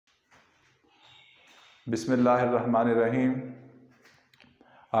Bismillahirrahmanirrahim.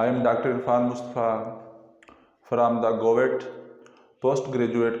 I am Dr. Irfan Mustafa from the Govet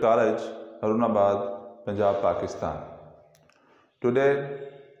Postgraduate College, Haroonabad, Punjab, Pakistan. Today,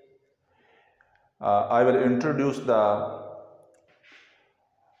 I will introduce the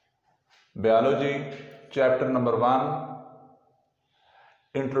Biology chapter number 1,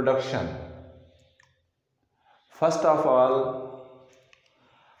 Introduction. First of all,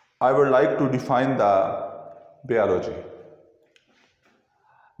 I would like to define the biology.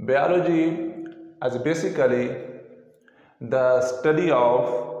 Biology is basically the study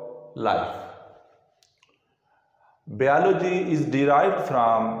of life. Biology is derived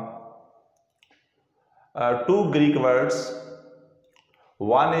from two Greek words.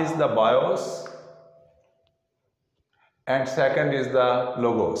 One is the bios and second is the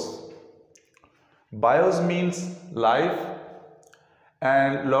logos. Bios means life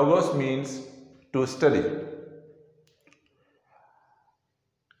and logos means to study.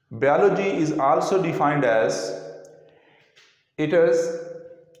 Biology is also defined as it is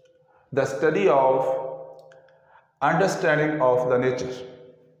the study of understanding of the nature,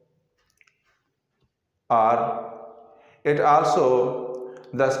 or it also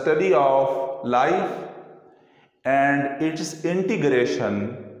the study of life and its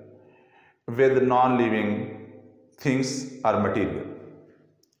integration with non-living things or material.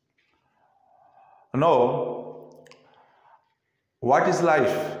 Now, what is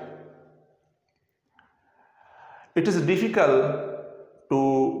life? It is difficult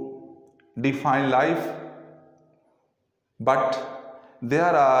to define life, but there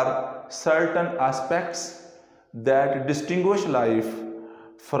are certain aspects that distinguish life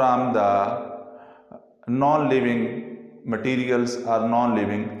from the non-living materials or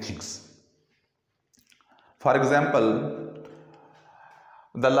non-living things. For example,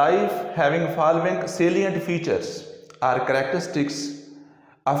 the life having following salient features or characteristics,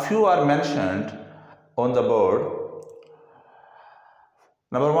 a few are mentioned on the board.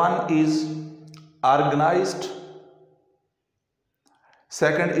 Number 1 is organized,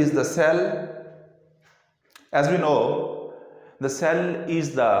 second is the cell. As we know, the cell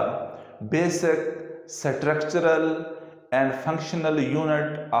is the basic structural and functional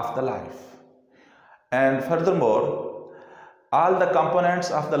unit of the life, and furthermore, all the components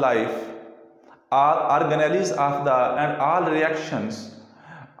of the life, all organelles of the and all reactions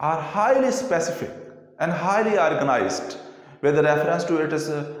are highly specific and highly organized with reference to its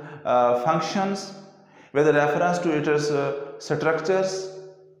functions, with reference to its structures.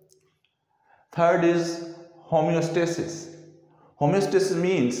 Third is homeostasis. Homeostasis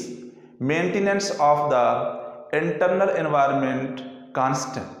means maintenance of the internal environment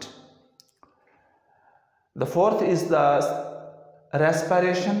constant. The fourth is the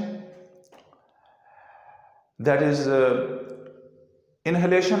respiration, that is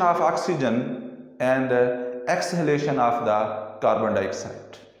inhalation of oxygen and exhalation of the carbon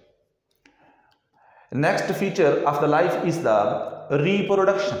dioxide. Next feature of the life is the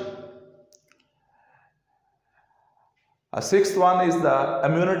reproduction. A sixth one is the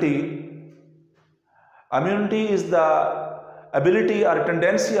immunity. Immunity is the ability or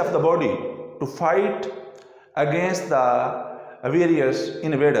tendency of the body to fight against the various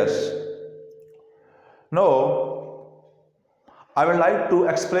invaders. Now, I would like to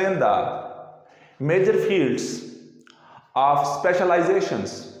explain the major fields of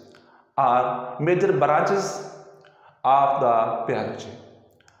specializations or major branches of the biology.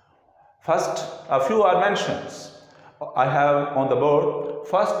 First, a few are mentioned. I have on the board.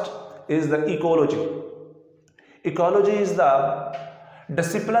 First is the ecology. Ecology is the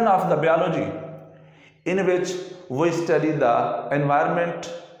discipline of the biology in which we study the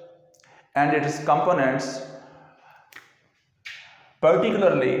environment and its components,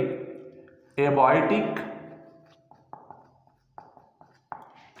 particularly abiotic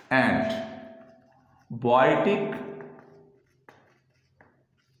and biotic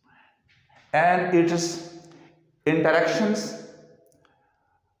and its interactions.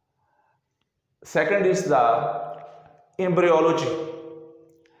 Second is the embryology.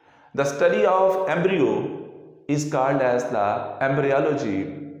 The study of embryo is called as the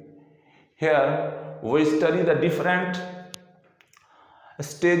embryology. Here we study the different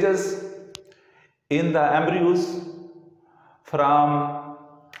stages in the embryos from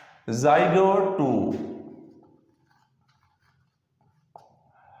zygote to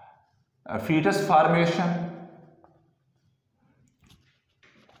fetus formation.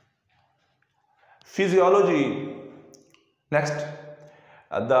 Physiology. Next,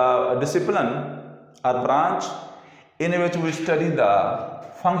 the discipline or branch in which we study the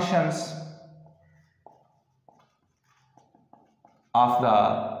functions of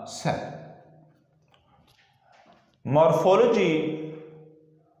the cell. Morphology,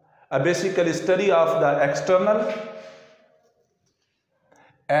 a basically study of the external,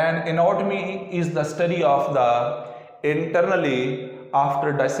 and anatomy is the study of the internally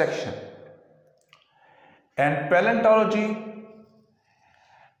after dissection. And paleontology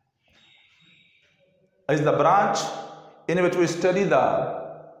is the branch in which we study the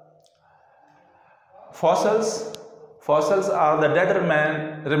fossils. Fossils are the dead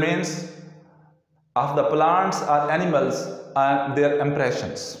remains of the plants or animals and their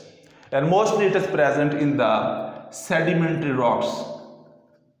impressions. And mostly it is present in the sedimentary rocks.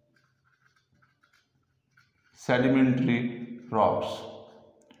 Sedimentary rocks.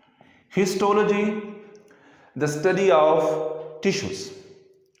 Histology, the study of tissues.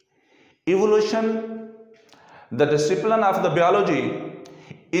 Evolution, the discipline of the biology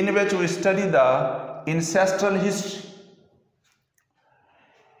in which we study the ancestral history.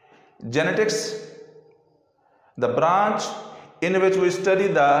 Genetics, the branch in which we study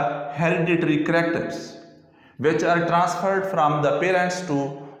the hereditary characters which are transferred from the parents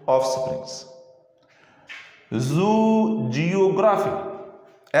to offsprings. Zoogeography,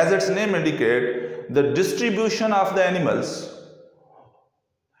 as its name indicates, the distribution of the animals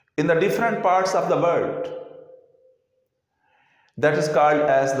in the different parts of the world. That is called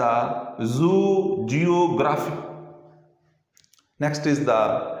as the zoogeography. Next is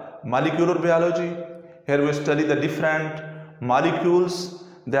the molecular biology. Here we study the different molecules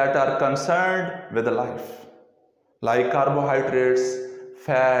that are concerned with the life, like carbohydrates,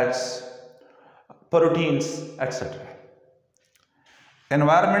 fats, proteins, etc.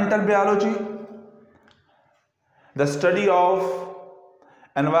 Environmental biology, the study of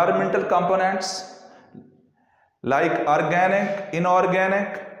environmental components like organic,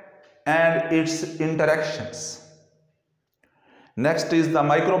 inorganic, and its interactions. Next is the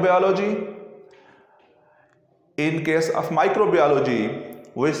microbiology. In case of microbiology,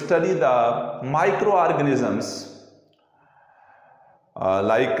 we study the microorganisms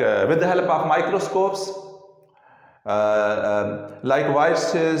with the help of microscopes, like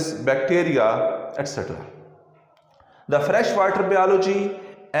viruses, bacteria, etc. The freshwater biology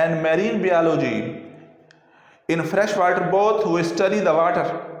and marine biology. In freshwater, both we study the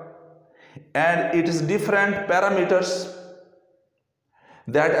water and its different parameters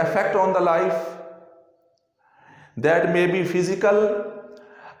that affect on the life, that may be physical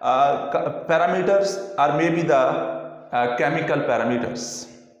parameters or maybe the chemical parameters.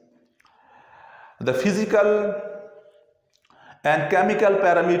 The physical and chemical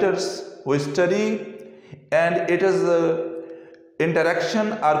parameters we study, and it is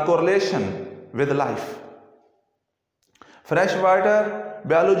interaction or correlation with life. Freshwater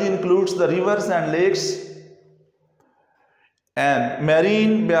biology includes the rivers and lakes, and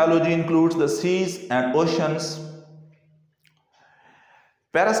marine biology includes the seas and oceans.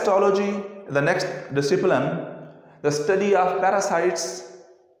 Parasitology, the next discipline, the study of parasites.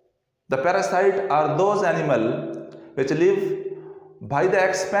 The parasites are those animals which live by the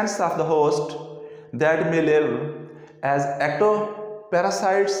expense of the host, that may live as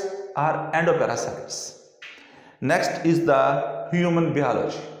ectoparasites or endoparasites. Next is the human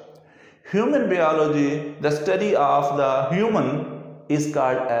biology. Human biology, the study of the human, is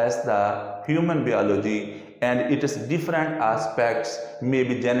called as the human biology, and it is different aspects,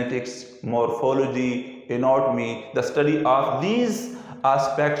 maybe genetics, morphology, anatomy. The study of these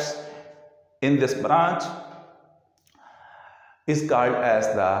aspects in this branch is called as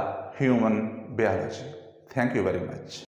the human biology. Thank you very much.